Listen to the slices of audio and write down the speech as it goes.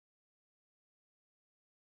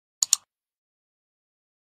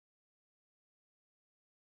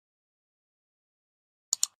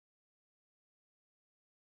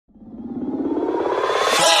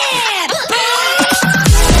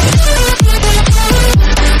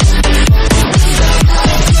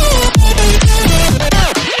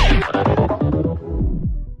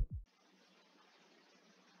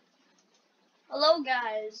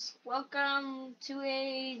welcome to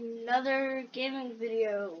another gaming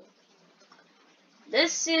video.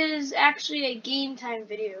 This is actually a game time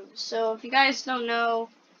video, so if you guys don't know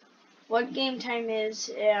what game time is,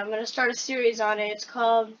 I'm going to start a series on it. It's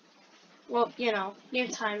called, well, you know, game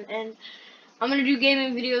time, and I'm going to do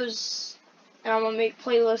gaming videos, and I'm going to make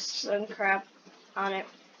playlists and crap on it.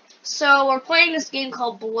 So we're playing this game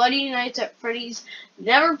called Bloody Nights at Freddy's.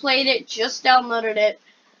 Never played it, just downloaded it.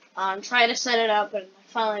 Trying to set it up, and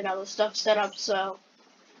I finally got the stuff set up, so.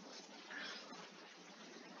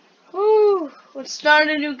 Whew, let's start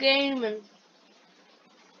a new game and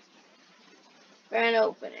grand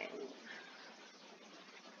opening.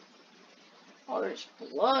 Oh, there's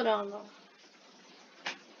blood on the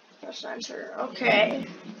press enter. Okay.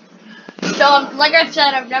 So, like I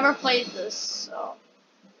said, I've never played this, so.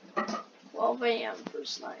 12 a.m.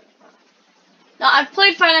 first night. Now, I've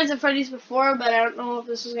played Five Nights at Freddy's before, but I don't know if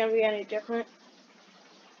this is going to be any different.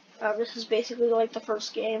 This is basically like the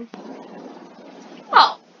first game.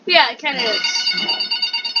 Oh, yeah, it kind of is.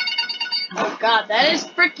 Oh god, that is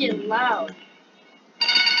freaking loud.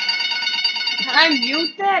 Can I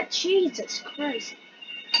mute that? Jesus Christ.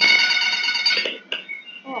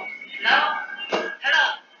 Oh. Hello.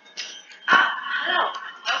 Hello.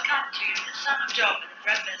 Welcome to the summer job at the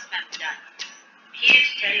breakfast family diner. I'm here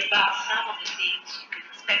to tell you about some of the things you can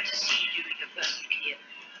expect to see during your first week here.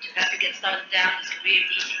 To help you get started down this career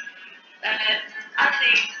easy. I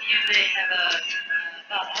think you may have heard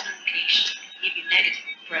about other locations that give you negative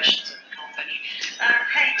impressions of the company.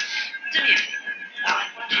 Hey, do me a favor. I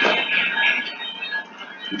want you to get married to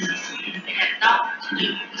places. They have nothing to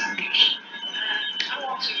do with this location. I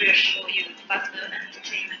want to reassure you that the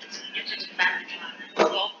entertainment is committed to family time and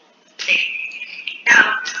global safety.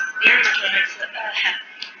 Now, the animatronics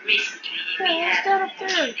recently we had an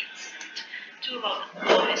incident. Two of our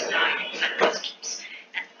boys died inside costumes.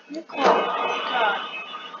 Oh god.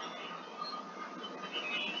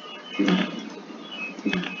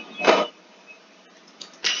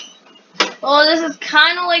 Oh, this is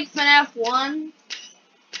kind of like FNAF 1.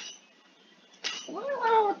 I don't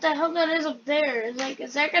know what the hell that is up there.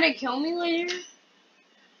 Is that gonna kill me later?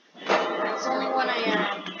 It's only when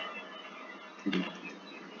I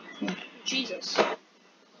Jesus.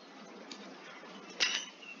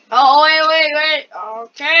 Oh wait.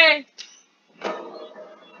 Okay.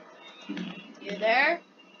 You there?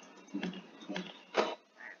 Alright,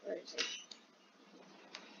 where is he?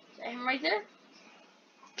 Is that him right there?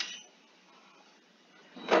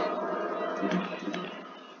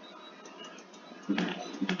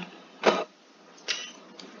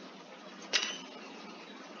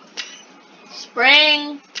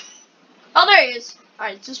 Spring. Oh, there he is.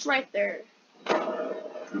 Alright, just right there.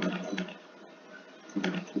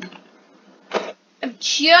 I'm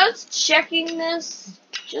just checking this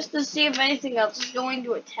just to see if anything else is going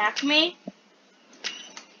to attack me.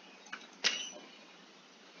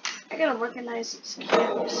 I gotta recognize these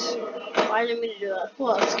cameras. Why didn't mean to do that?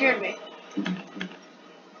 Well, it scared me.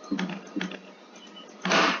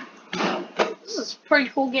 This is a pretty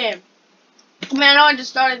cool game. I mean, I know I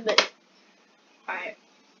just started, but alright.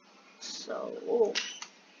 So,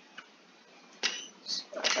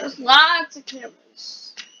 there's lots of cameras.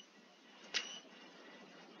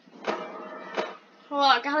 Oh,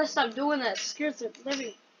 I gotta stop doing that. It scares the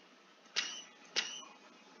living.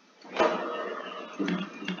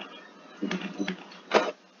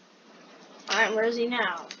 Alright, where is he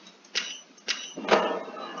now?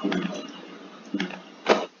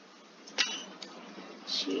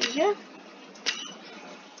 Cheetah?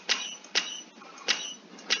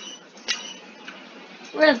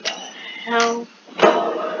 Where the hell?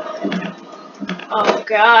 Oh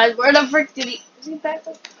god, where the frick did he? Is he back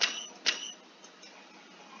up?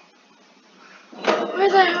 Where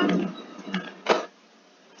the hell?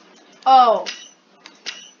 Oh.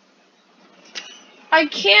 I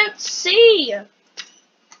can't see!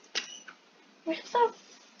 Where the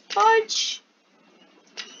fudge?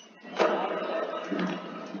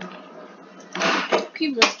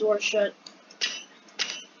 Keep this door shut.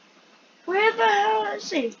 Where the hell is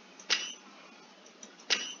he?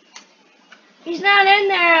 He's not in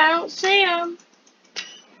there, I don't see him.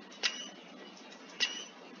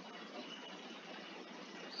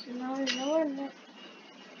 So now he's nowhere in there.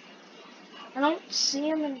 I don't see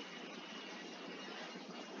him in.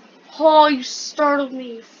 Oh, you startled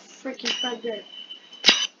me, you freaking predator.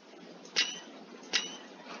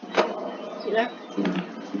 See there?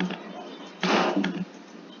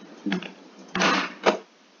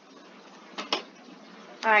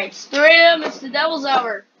 Alright, it's 3 a.m. It's the devil's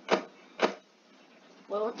hour.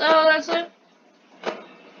 Well, what the hell that's it?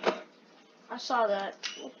 I saw that.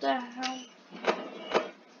 What the hell?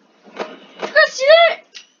 You guys see that?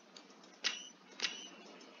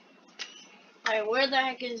 Alright, where the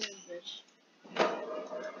heck is this bitch?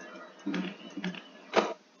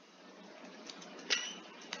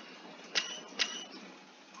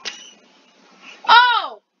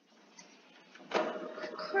 Oh!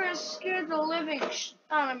 Chris scared the living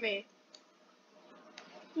out of me.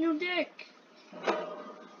 You dick.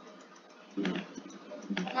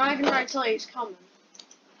 Now I can already tell he's coming.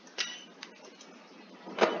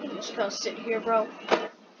 I'm just gonna sit here, bro.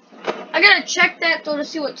 I gotta check that though to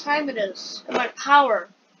see what time it is. And my power.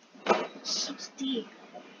 So deep.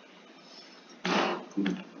 I'm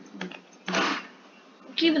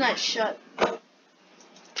keeping that shut.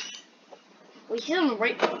 We hit him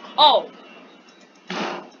right. Oh!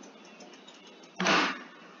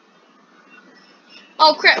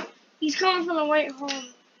 Oh crap! He's coming from the right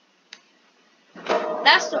home.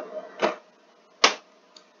 That's the.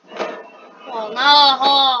 Oh no!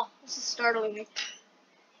 Oh, this is startling me.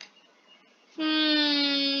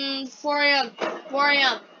 4 a.m. 4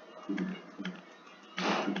 a.m.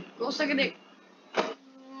 Go suck a dick.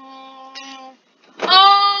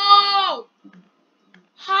 Oh!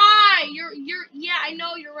 Hi! You're, yeah, I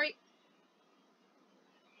know, you're right.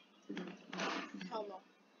 Hell no.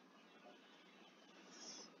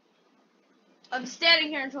 I'm standing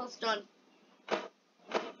here until it's done.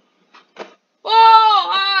 Oh,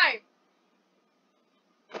 hi!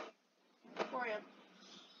 4 a.m.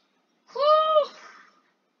 Whew!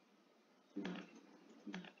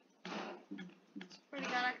 Pretty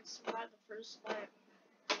glad I could survive the first night.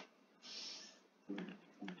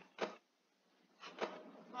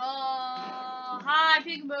 Oh, hi,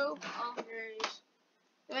 Peekaboo. Oh, there he is.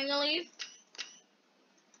 You ain't gonna leave?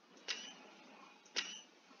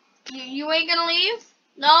 You ain't gonna leave?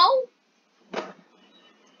 No?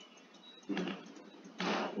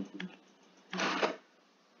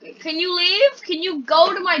 Can you leave? Can you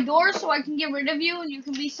go to my door so I can get rid of you and you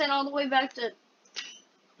can be sent all the way back to...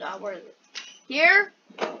 where is it? Here?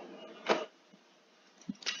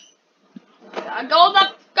 Go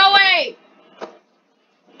away!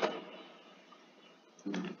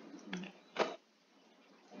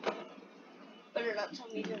 Better not tell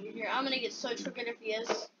me he's over here. I'm gonna get so triggered if he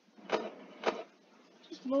is.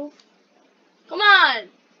 Just move. Come on!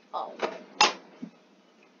 Oh.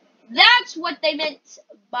 That's what they meant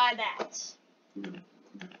by that.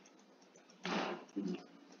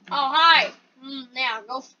 Oh, hi! Now,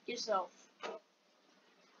 go f yourself.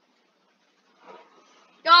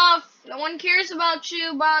 Go off! No one cares about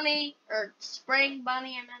you, Bonnie. Or Spring,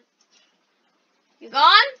 Bonnie, I meant. You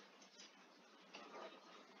gone?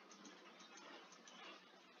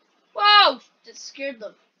 Whoa! That scared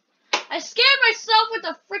them. I scared myself with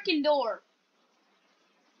the freaking door.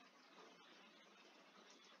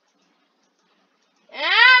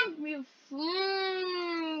 You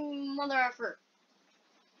mother effer.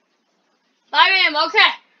 5 a.m. Okay.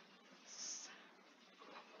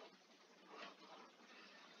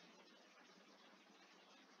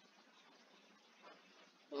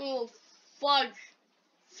 Oh, fudge.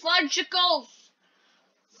 Fudgicles.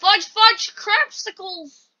 Fudge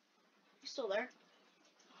crapsicles. You still there?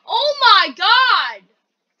 Oh my god!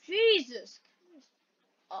 Jesus.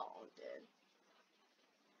 Oh, I'm dead.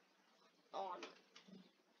 Oh, I'm...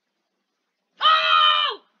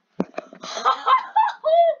 Oh!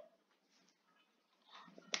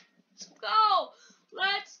 Let's go!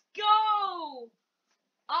 Let's go!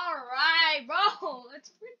 Alright, bro. Let's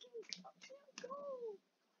freaking go.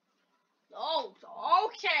 Oh,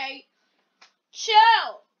 okay.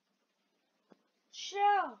 Chill.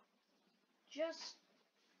 Chill. Just...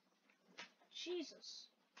 Jesus.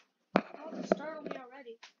 Don't startle me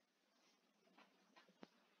already.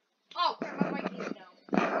 Oh, crap, my mic is down.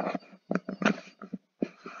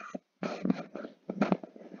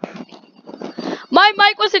 My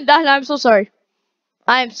mic wasn't done. I'm so sorry.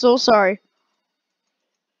 I am so sorry.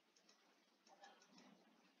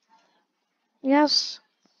 Yes.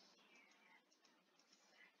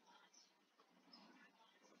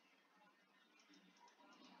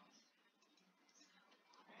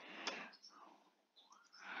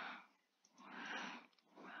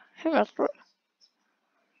 Hey, that's what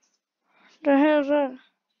the hell is that?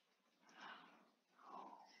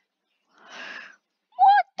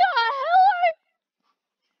 What the hell?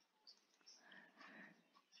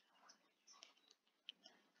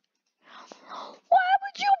 Why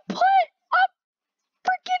would you put a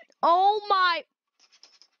freaking... Oh my...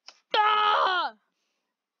 Ah!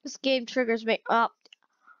 This game triggers me up.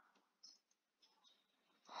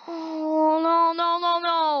 Oh,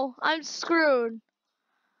 no. I'm screwed.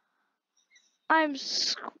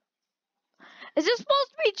 Is this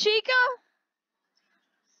supposed to be Chica?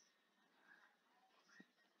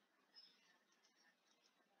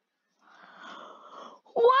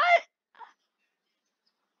 What?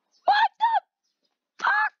 What the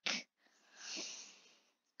fuck?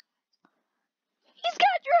 He's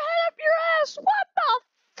got your head up your ass. What the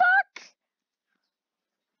fuck?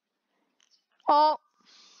 Oh,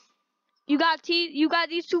 you got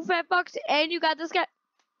these two fat fucks, and you got this guy.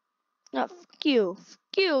 No, fuck you.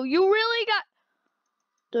 Fuck you. You really got.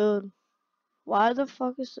 Dude, why the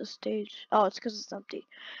fuck is the stage? Oh, it's because it's empty.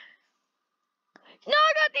 No,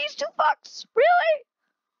 I got these two fucks. Really?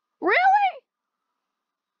 Really?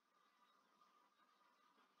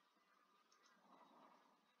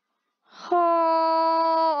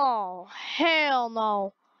 Oh, hell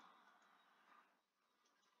no.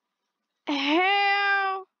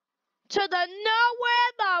 Hell to the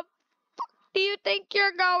nowhere the fuck do you think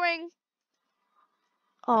you're going?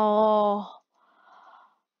 Oh.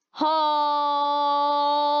 Hoes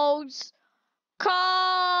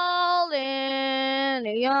calling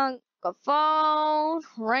a young phone.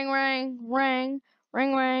 Ring, ring, ring,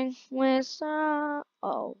 ring, ring. With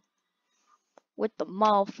with the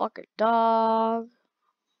motherfucker dog.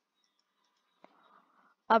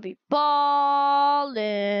 I'll be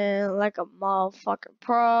ballin' like a motherfucking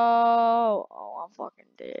pro. Oh, I'm fucking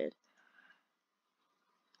dead.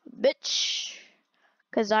 Bitch.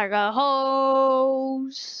 Cause I got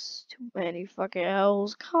hoes. Too many fucking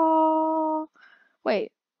hoes call.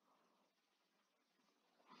 Wait.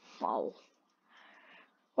 Oh.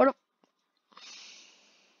 What a.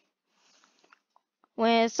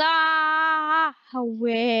 When I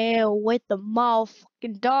will with the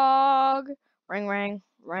motherfucking dog. Ring, ring,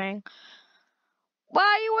 ring. Why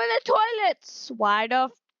are you in the toilets? Why the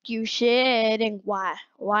f you shitting? Why?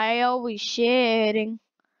 Why are we shitting?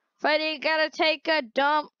 Freddy gotta take a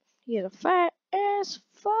dump. He's a fat ass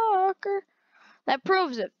fucker. That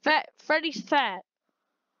proves it. Freddy's fat.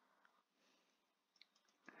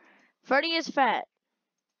 Freddy is fat.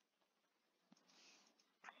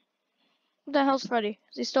 What the hell's Freddy?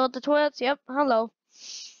 Is he still at the toilets? Yep. Hello.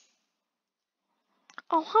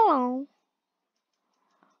 Oh, hello.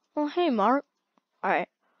 Oh, hey, Mark. Alright.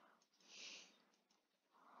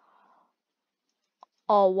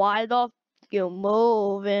 Oh, why the f you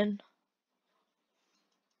moving?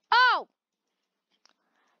 Oh!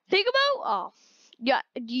 Think about. Oh. Yeah,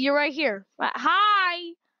 you're right here.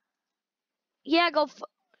 Hi! Yeah, go.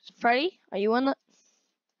 Freddy, are you in the.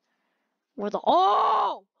 Where the.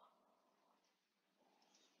 Oh!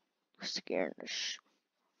 We're scaring the sh.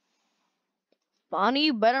 Bonnie,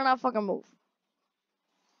 you better not fucking move.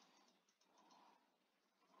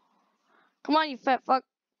 Come on, you fat fuck.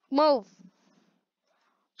 Move.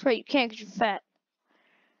 That's right, you can't because you're fat.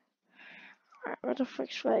 Alright, where the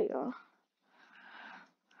frick's Freddy go?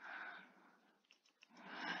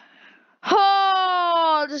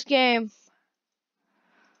 Oh, this game.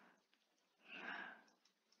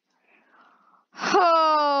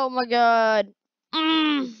 Oh my god.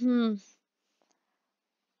 Mm-hmm.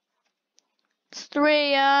 It's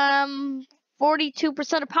 42%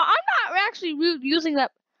 of power. I'm not actually using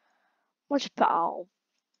that much power.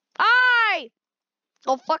 Aye!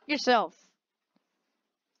 Go fuck yourself.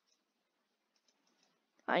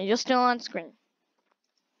 You're still on screen.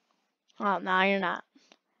 Oh, no, you're not.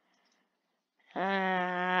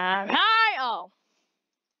 Hi! Oh.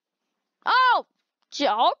 Oh!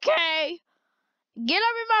 Okay. Get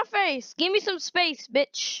up in my face. Give me some space,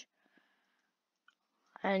 bitch.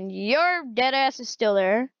 And your dead ass is still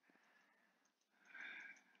there.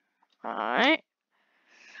 Alright.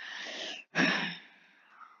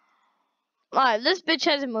 Alright, this bitch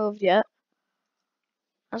hasn't moved yet.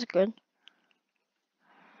 That's good.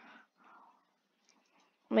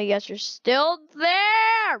 I guess you're still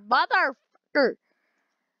there, motherfucker.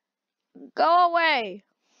 Go away.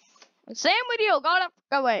 Same with you. Go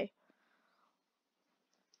away.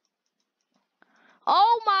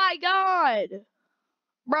 Oh my god.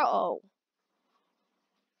 Bro.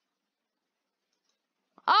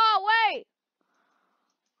 Oh, wait.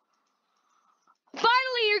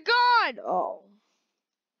 Finally, you're gone. Oh.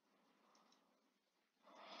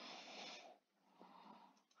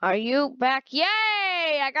 Are you back?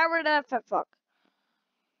 Yay! I got rid of that fat fuck.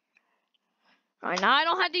 Alright, now I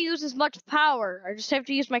don't have to use as much power. I just have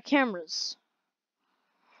to use my cameras.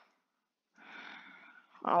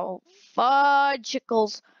 Oh,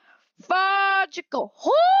 fudgicles. Fudgicle.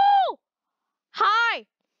 Whoo! Hi.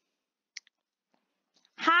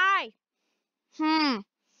 Hi.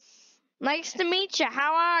 Nice to meet you.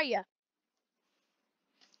 How are you?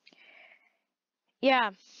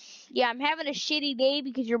 Yeah. Yeah, I'm having a shitty day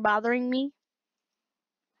because you're bothering me.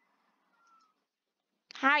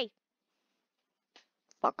 Hi.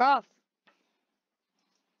 Fuck off.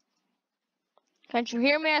 Can't you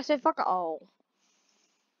hear me? I said fuck off. Oh.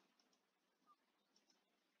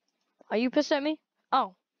 Are you pissed at me?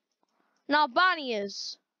 Oh. No, Bonnie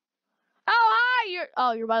is. Oh,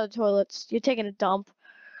 hi! You're by the toilets. You're taking a dump.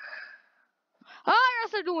 Oh, you're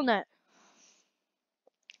also doing that.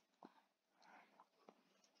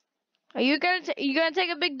 Are you gonna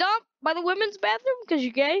take a big dump by the women's bathroom? Cause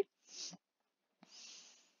you're gay?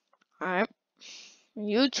 Alright.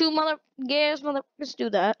 You two gay-ass motherfuckers do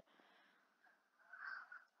that.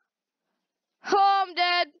 Oh, I'm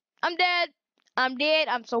dead. I'm dead. I'm dead.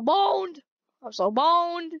 I'm so boned. I'm so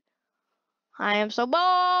boned. I am so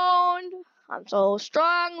boned. I'm so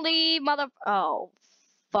strongly oh,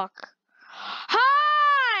 fuck.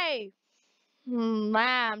 Hi!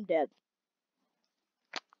 I'm dead.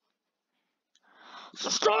 So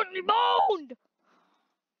strongly boned!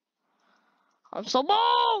 I'm so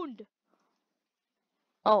boned!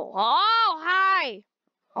 Oh, hi!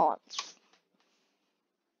 Oh,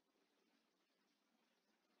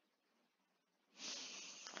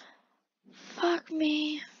 fuck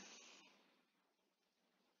me.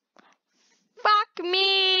 Fuck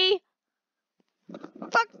me!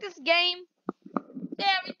 Fuck this game.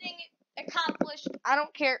 Everything accomplished. I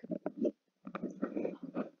don't care.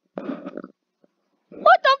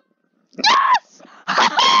 What the? Yes!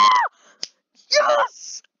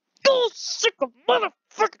 Yes! Go sick of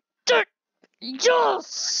motherfucking dick!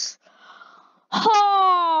 Yes!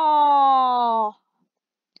 Oh!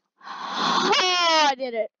 I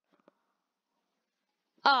did it.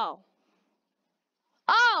 Oh.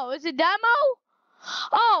 Oh, it's a demo?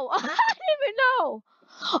 Oh, I didn't even know.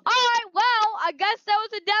 Alright, well, I guess that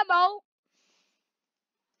was a demo.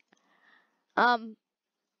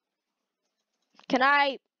 Can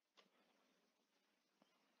I...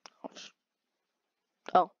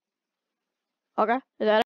 Oh. Okay, is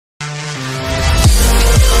that it?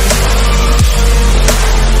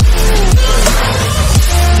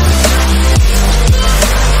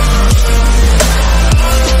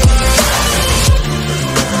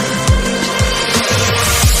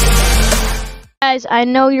 Guys, I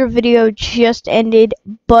know your video just ended,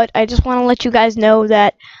 but I just want to let you guys know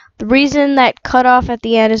that the reason that cut off at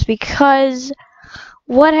the end is because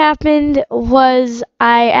what happened was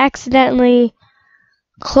I accidentally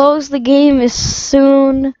closed the game as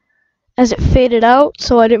soon as it faded out,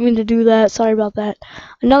 so I didn't mean to do that. Sorry about that.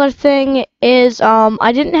 Another thing is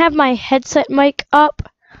I didn't have my headset mic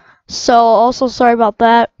up, so also sorry about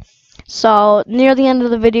that. So near the end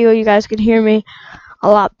of the video you guys can hear me a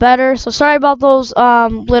lot better. So sorry about those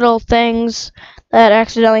little things that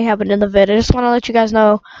accidentally happened in the vid. I just want to let you guys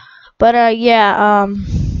know. But yeah,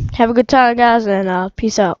 have a good time guys, and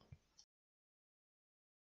peace out.